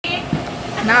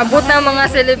Naabot na mga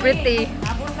celebrity.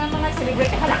 Naabot na mga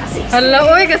celebrity. Hala, kasi. Hala,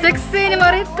 uy, kasexy ni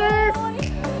Marites.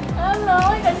 Hala,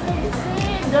 uy, kasi.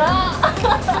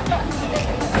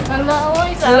 Hala, uy.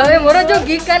 Hala, uy, mura dyan,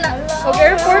 gikan. Og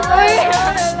airport, uy.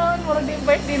 Hala, mura di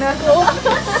birthday na ako.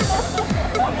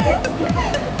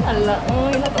 Hala,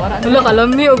 uy, natawaran. Hala,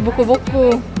 kalami, og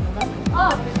buko-buko.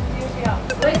 Oh,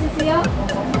 uy, sisiyo.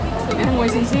 Sabi mo, uy,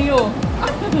 sisiyo.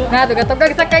 Na,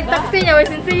 tugatugag sa kay taxi niya, uy,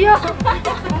 sinsiyo.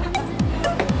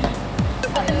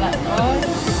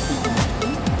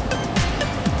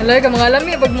 Hala, ka mga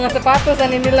lami, pag mga sapatos,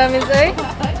 ano nila, miss, eh?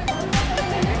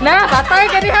 Na, patay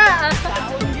ka diha.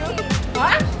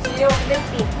 Ha? Siyo,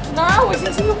 50. Na, uy,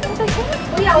 sisiyo.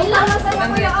 Kuya, uy, lang sa mga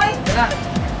kuya, uy.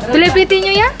 Celebrity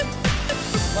nyo ya?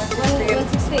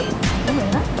 160. Ano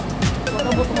na?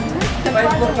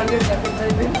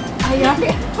 Ay, yaki.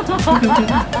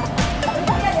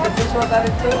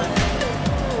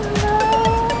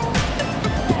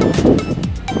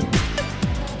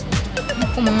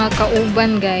 Ako mga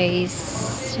kauban, guys.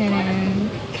 Yan.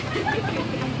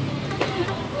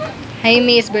 Hi,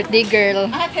 Miss Birthday Girl.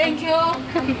 Thank you.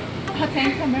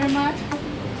 Thank you very much.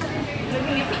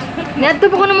 Nato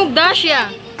pa ko na mugdash ya.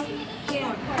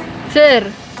 Sir.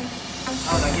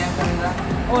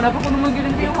 Oh, napa ko naman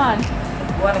giling kayo man.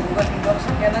 Buwan, nagbukat yung doors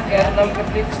sa kanan. Kaya lang ka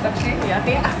plate taxi.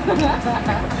 Yaki.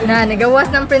 Na,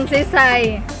 nagawas ng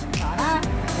prinsesay.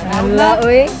 Hala,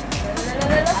 uy.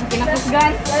 ang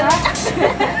pinakusgan.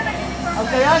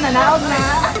 Okay, yun, nanaog na.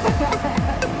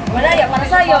 Wala yan, para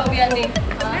sa'yo.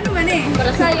 Ano man eh?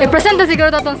 Para sa'yo. I-present na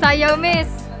siguro itong sayaw, Miss.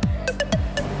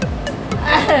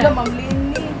 Hala, Ma'am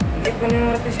Lini. Hindi ko nyo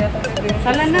natin siya.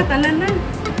 Talan na. Talan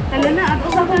na. At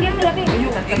usap ko niya, laki.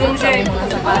 Tigong siya. Mga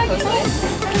sapatos.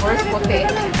 First puti.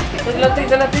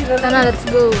 Dalati. Tana, let's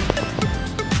go.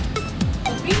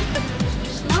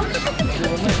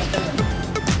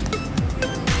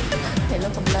 Hello,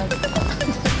 ka-vlog.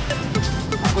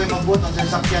 Ako'y mabuot ang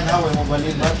sasakyan ha, huwag mo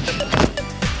balibat.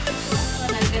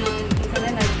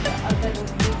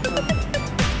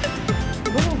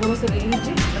 Guro sa ANJ.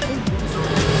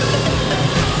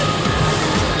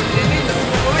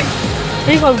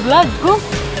 Hey, mag-vlog ko.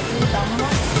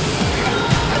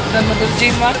 Dan mo doon,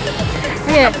 Jim, ha?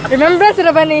 Sige, remembrance na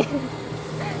ba ni?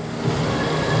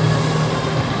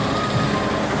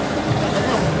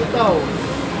 Ikaw.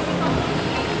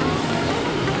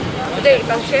 Hindi,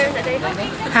 pang-share na tayo.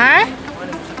 Ha?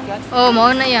 Oh, mau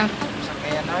na yan.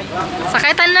 Sakayan ay.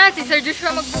 Sakaitan na, si Sir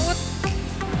Joshua magbuot.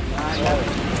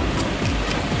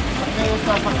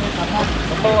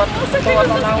 Bawat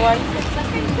ang laway.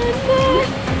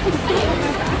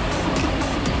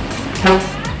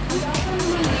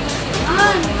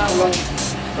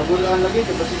 Tagulaan lagi,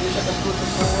 diba sige siya kaskutan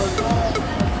sa world.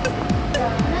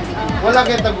 Wala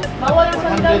kayo tagu... Bawal ang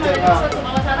 100 sandal yan na ha.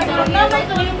 Nanay,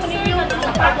 ito yung kunin yung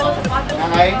sapatos.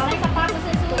 Nangay? Sapatos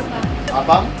sa suka.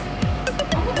 Abang?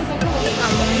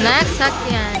 Ang next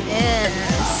sakyan is...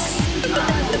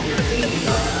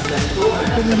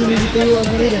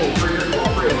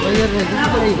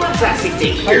 Classic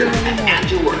day here at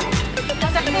ANJO WORLD.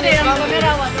 Sakto din ang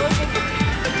kamera.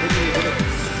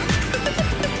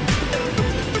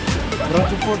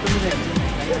 Brato po ito nila.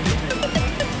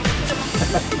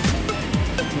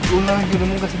 Unang yun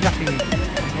mo kasi laki.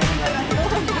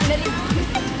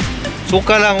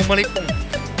 Suka lang, umalik po.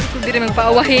 Hindi rin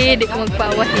magpaawahi, di ko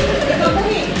magpaawahi.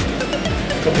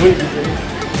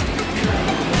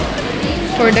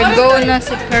 For the go na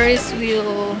si Ferris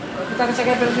wheel. Kita ka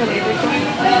sakay pero siya.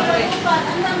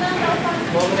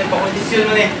 Bawa mo na yung pakondisyon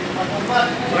mo eh.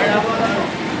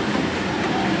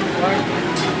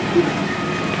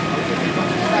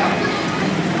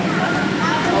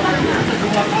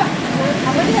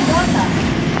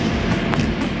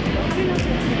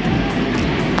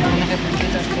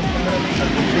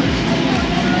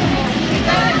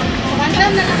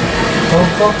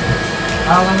 Opo.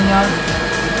 Awan niya.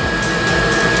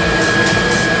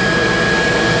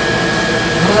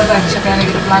 Wala tayo siya kaya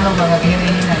nagplano mga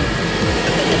hinihinay.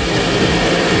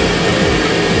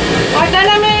 Ay,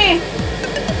 dalami!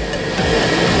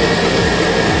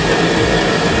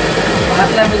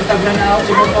 Pangat lang yung tabla na ako.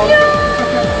 Subukaw.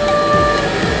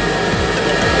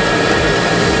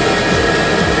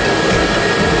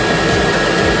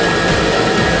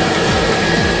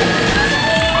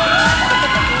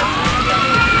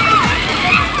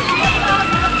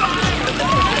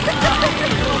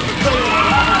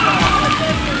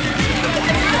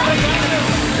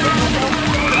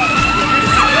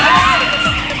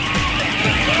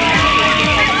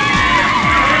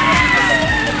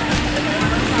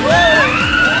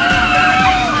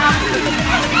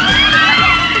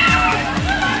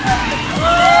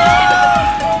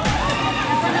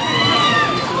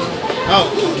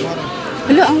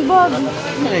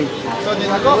 bag. So, din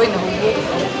ako. Uy, nahugot.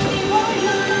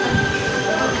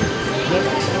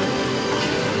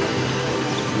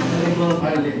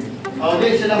 Oh,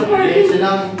 di silang.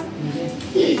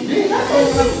 Di,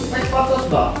 may patos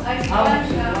ba?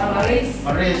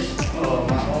 Maris. Oh,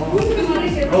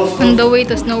 Rose. On the way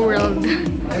to Snow World.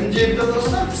 MJ BLDG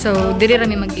Staff. So, diri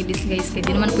rami mag-edit guys. Kaya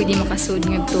di naman pwede makasud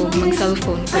nga to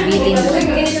mag-cellphone. Pabilin.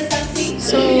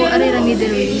 So, aray rami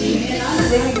diri.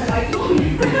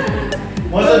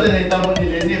 Most of the night, tapos ni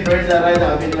Lenny, first na ride,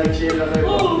 amin nag-chill na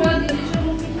kayo.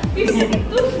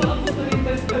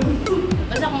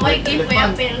 Basta kung ay game ko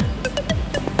yung pill.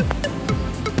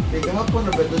 Hindi ka nga po,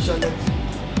 nabeto siya net.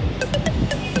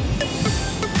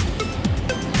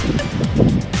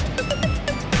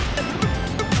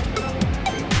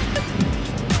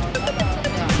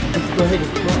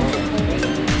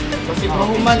 Kasi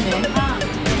mahuman eh.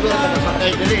 Hindi ka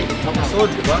nakasakay dali. Nakasod,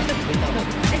 di ba?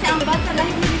 Kasi ang bata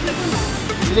lahat hindi dito na.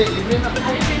 Dili, libre na.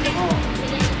 Oo.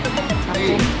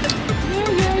 Hey.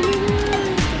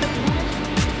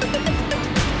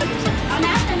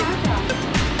 Nasa.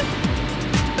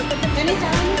 Ganito.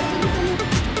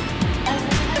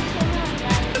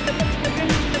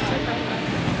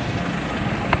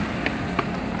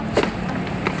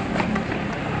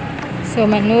 So,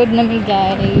 manood namin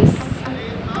guys.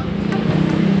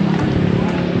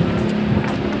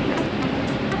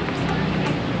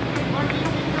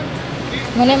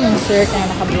 Muna yung shirt na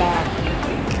naka-black.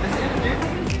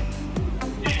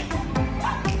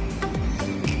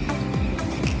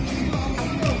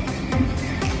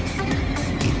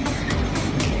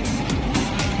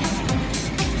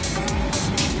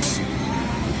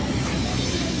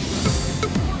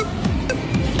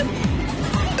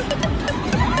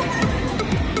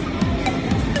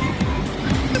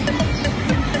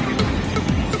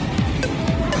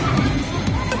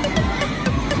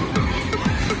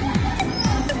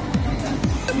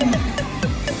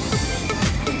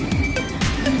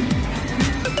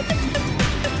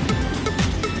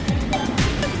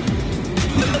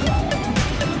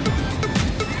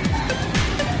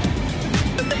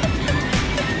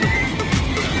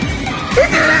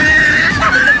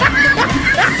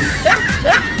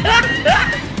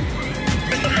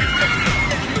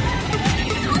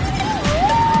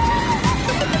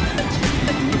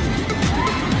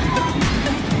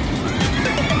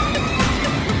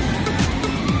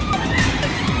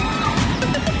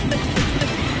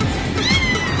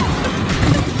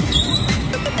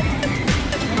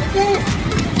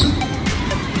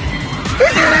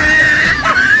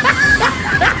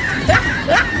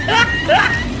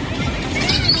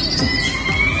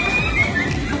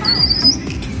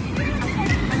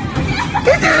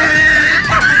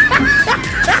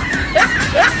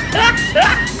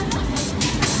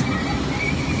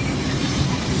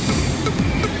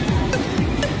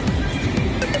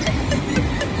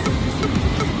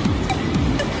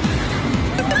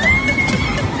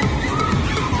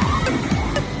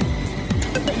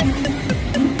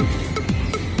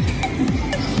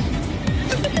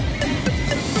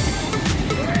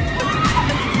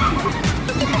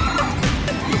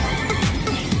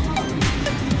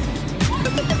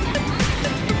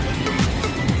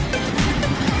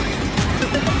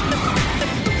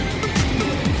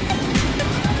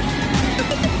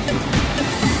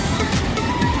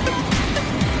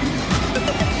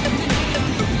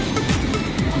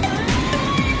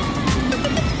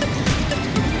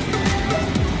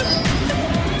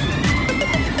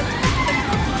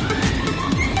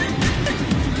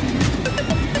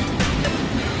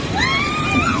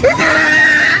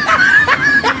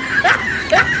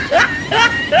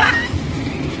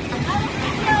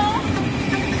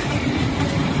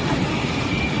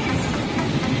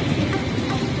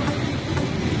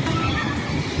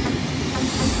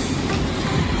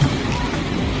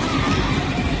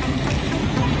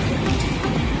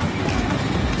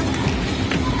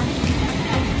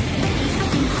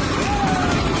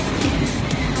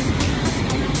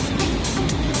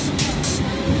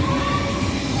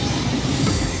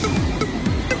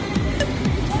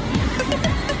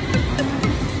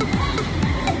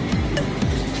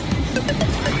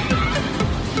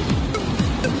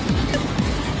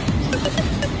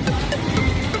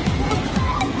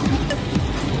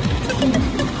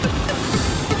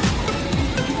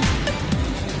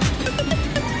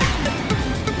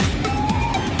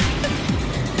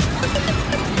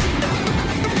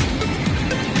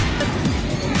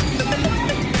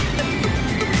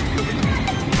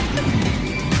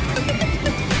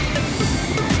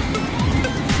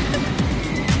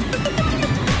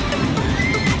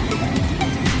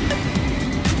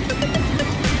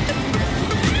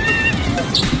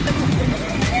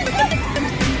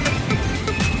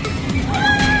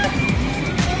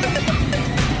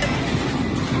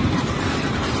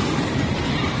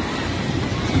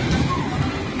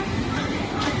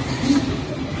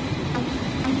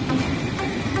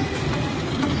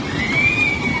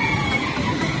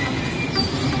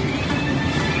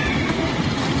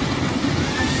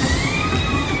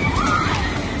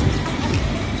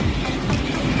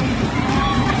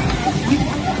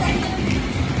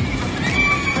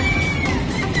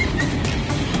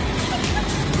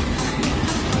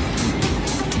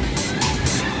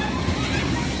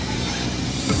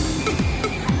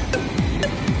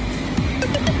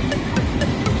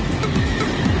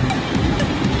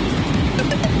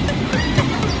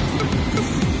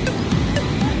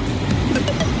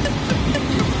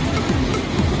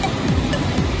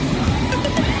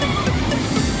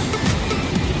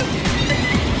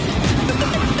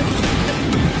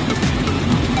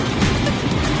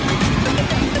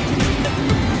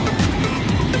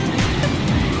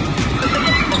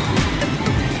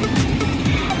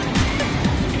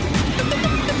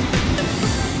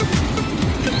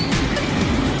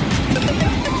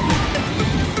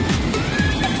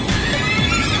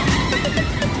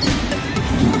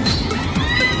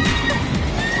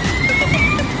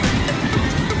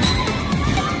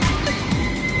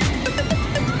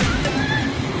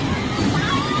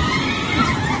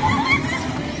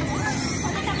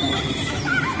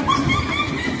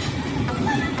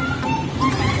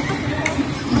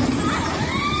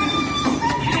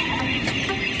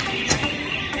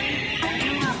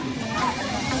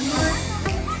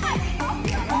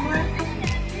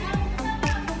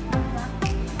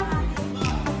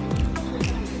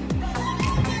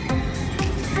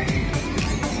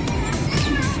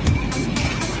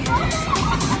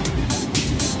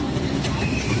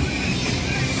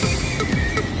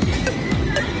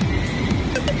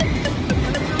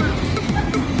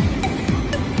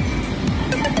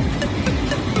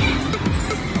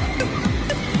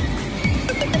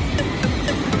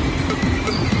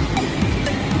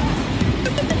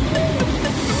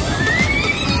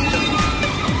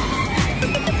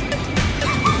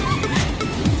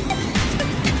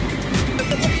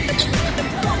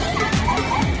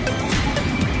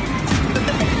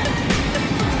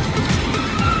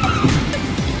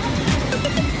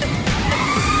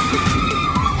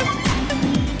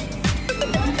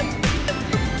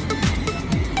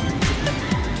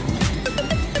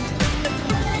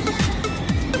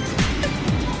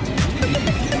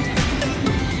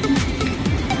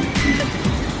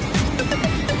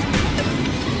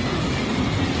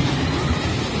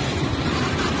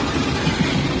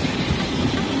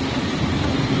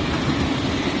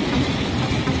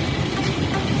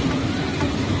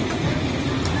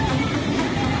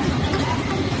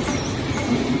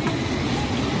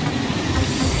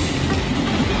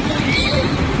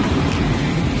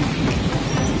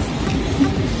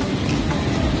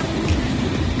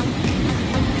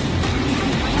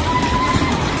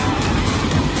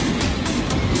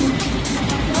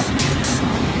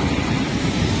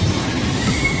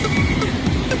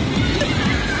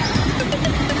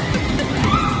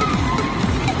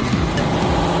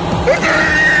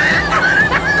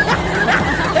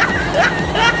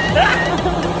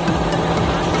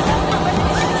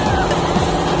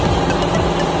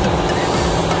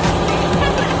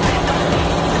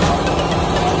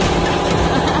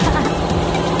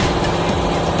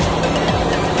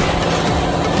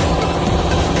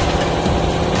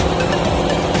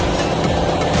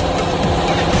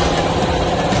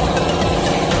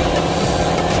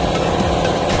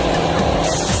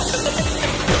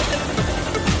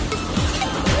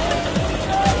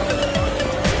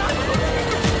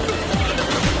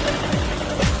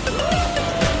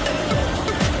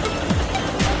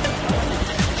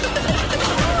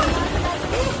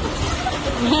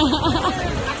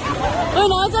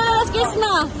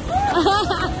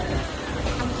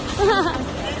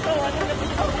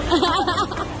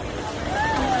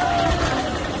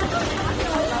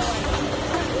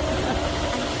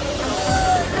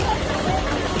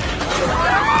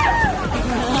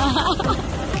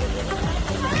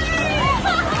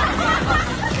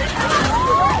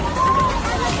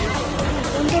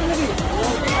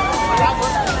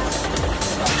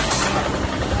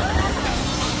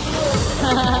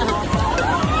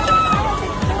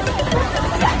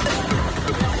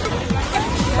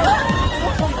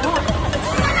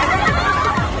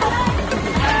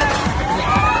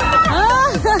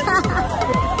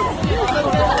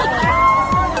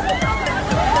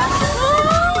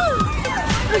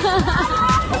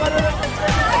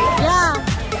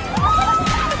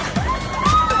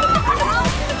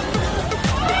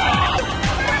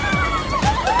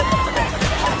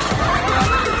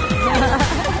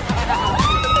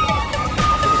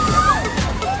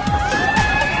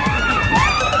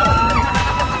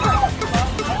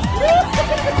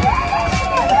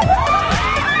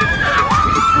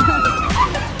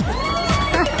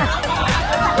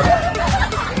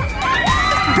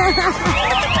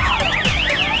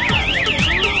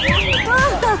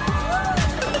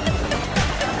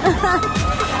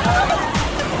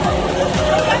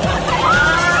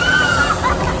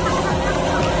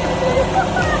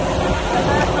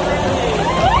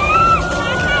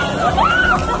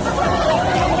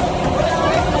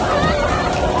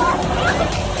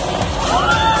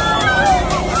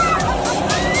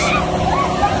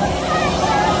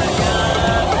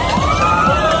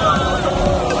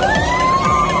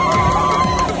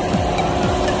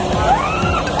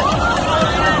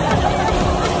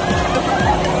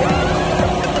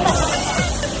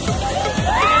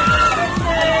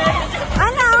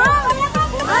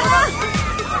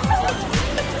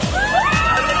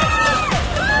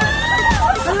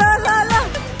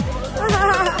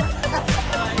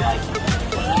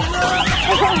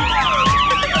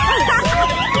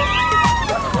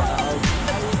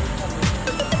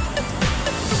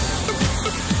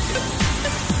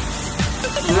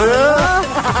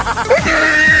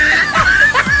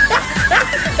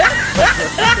 Mo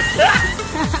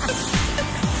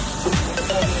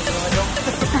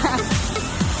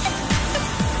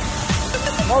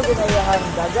ginayahan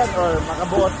dagan or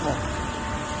makabuot mo?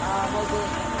 Mo go.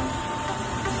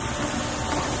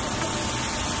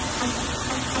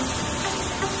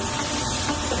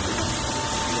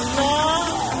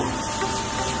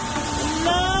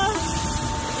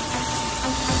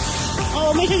 Oh,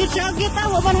 may sagit-sagit ah,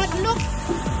 waban hadlok.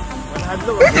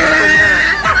 Manhadlo.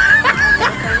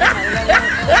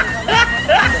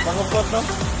 Pangupot no?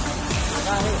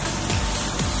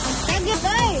 Sagit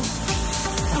ay.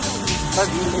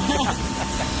 Pag-ilit.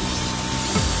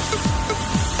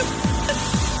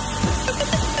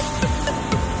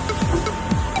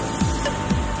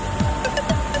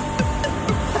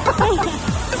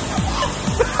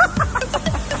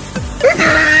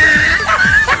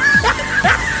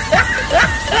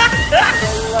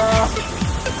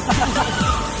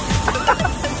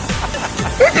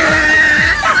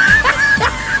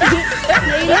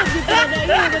 Nailag dito na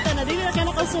dito na dito na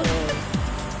kana kaso.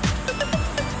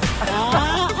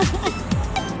 Ah.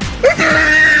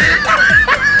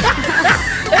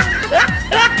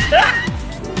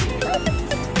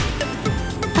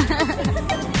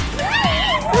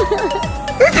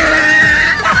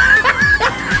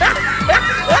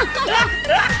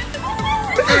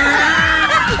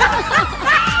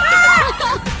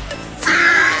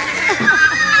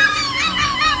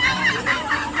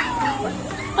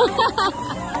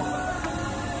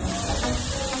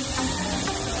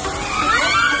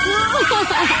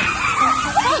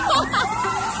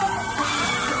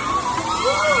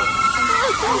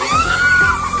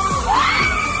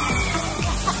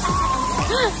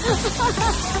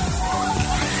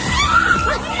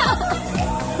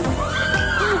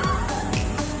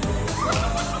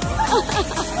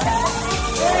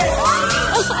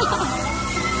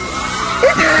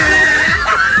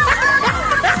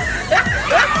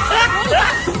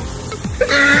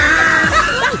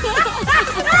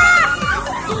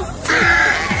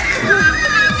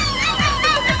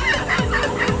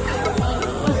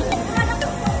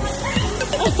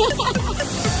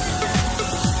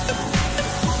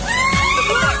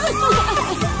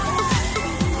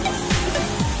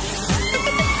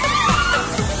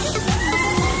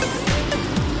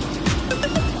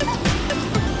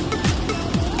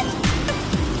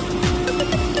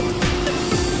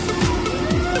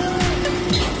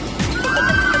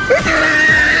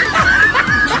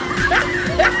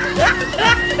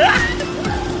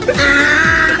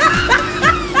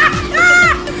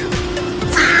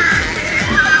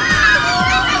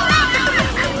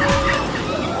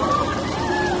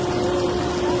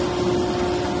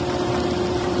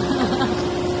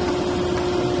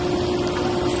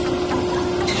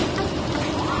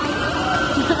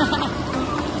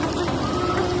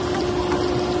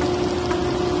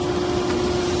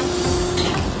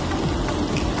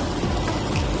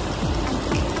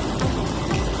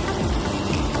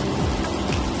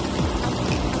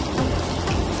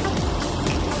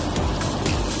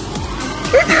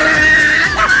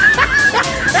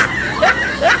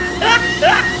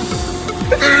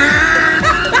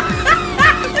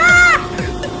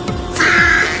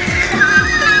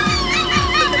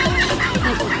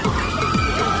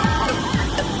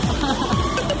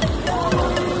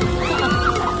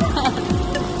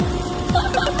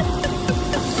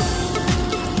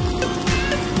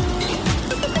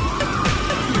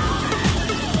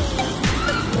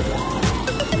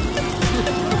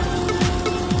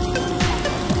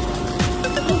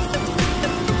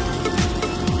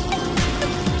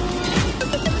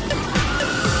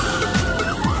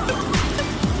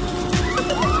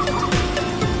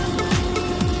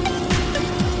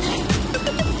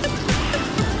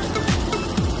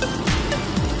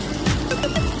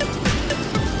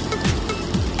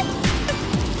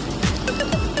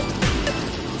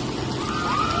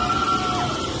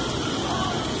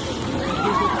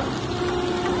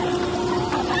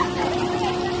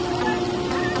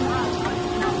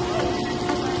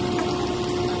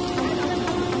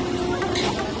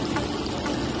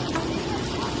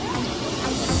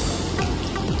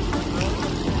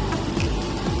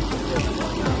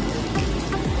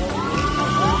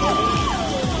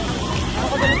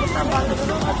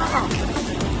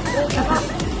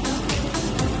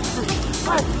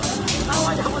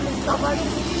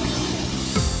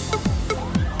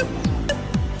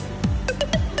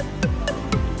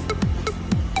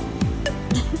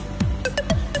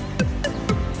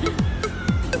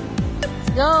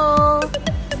 Go!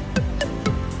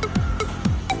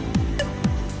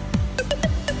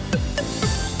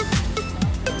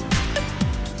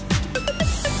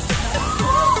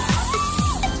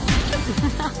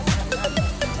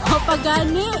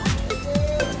 pagani.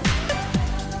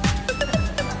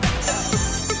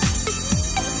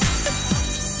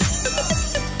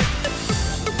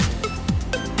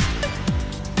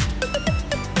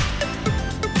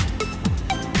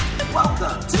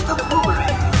 Welcome to the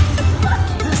Boomerang.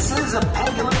 This is a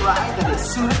pendulum ride that is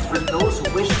suited for those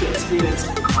who wish to experience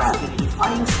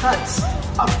gravity-defying stunts.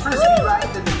 A frisbee ride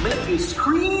that will make you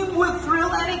scream with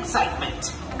thrill and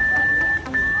excitement.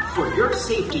 For your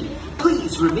safety,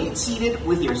 please remain seated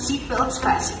with your seatbelts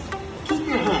fastened. Keep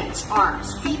your hands,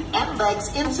 arms, feet, and legs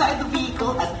inside the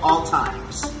vehicle at all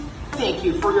times. Thank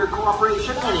you for your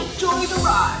cooperation and enjoy the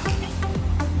ride.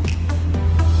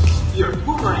 Your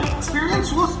Boomerang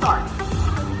experience will start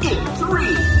in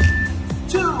 3,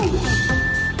 2,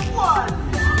 1.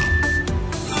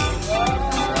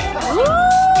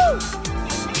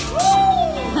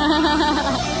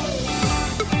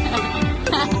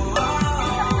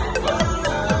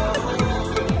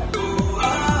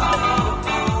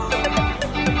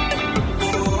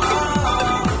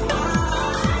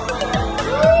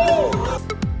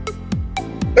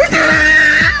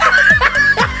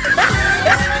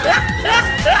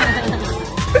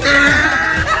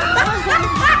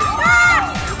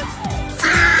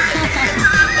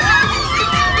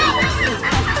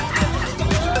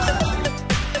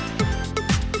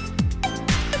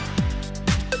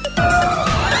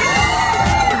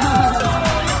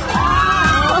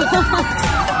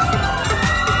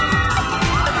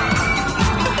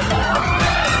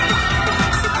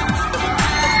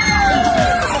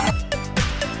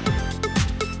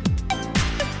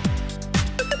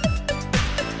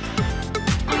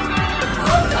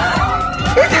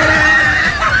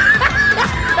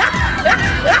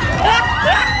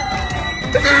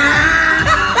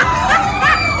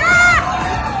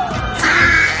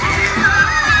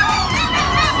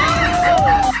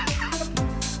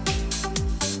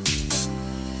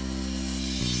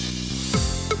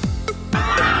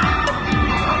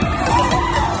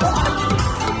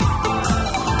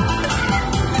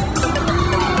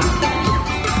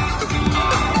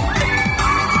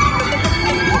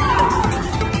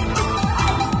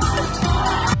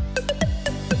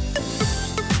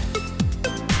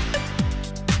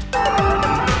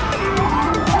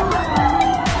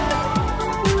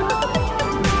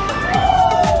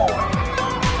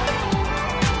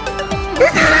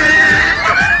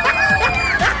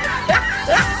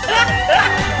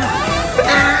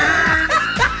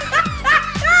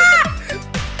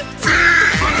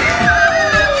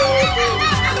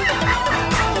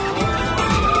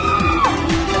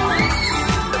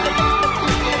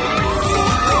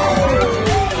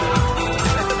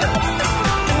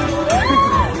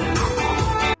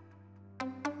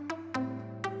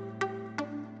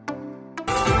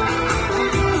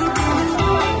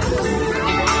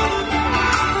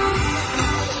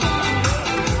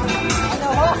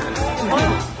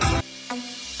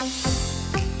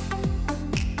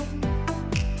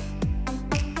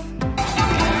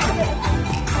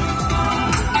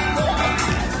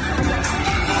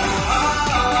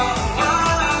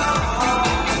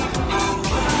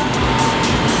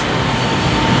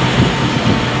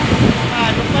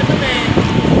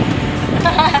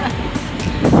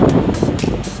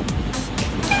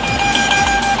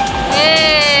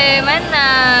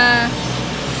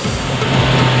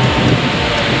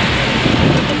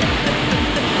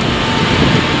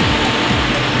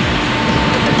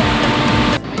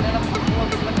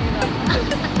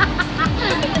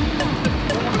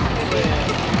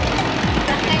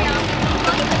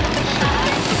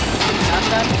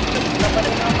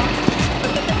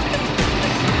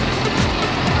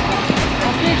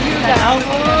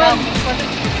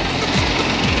 Down.